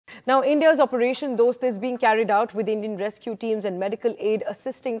Now, India's Operation Dost is being carried out with Indian rescue teams and medical aid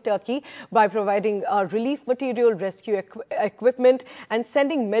assisting Turkey by providing relief material, rescue equipment and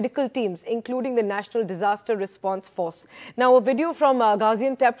sending medical teams, including the National Disaster Response Force. Now, a video from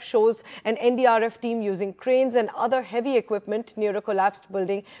Gaziantep shows an NDRF team using cranes and other heavy equipment near a collapsed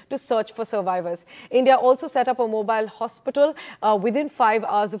building to search for survivors. India also set up a mobile hospital within 5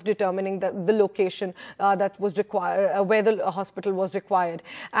 hours of determining the location that was required, where the hospital was required.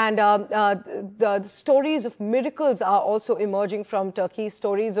 And the stories of miracles are also emerging from Turkey.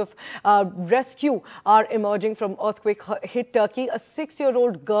 Stories of rescue are emerging from earthquake-hit Turkey. A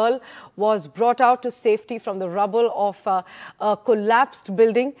 6-year-old girl was brought out to safety from the rubble of a collapsed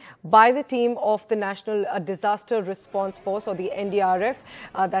building by the team of the National Disaster Response Force, or the NDRF,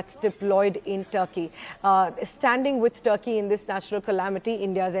 that's deployed in Turkey. Standing with Turkey in this natural calamity,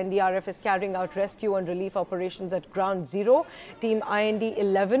 India's NDRF is carrying out rescue and relief operations at Ground Zero. Team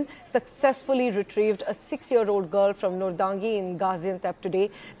IND-11 successfully retrieved a 6-year-old girl from Nurdangi in Gaziantep today.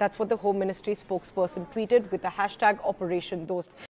 That's what the Home Ministry spokesperson tweeted with the hashtag Operation Dost.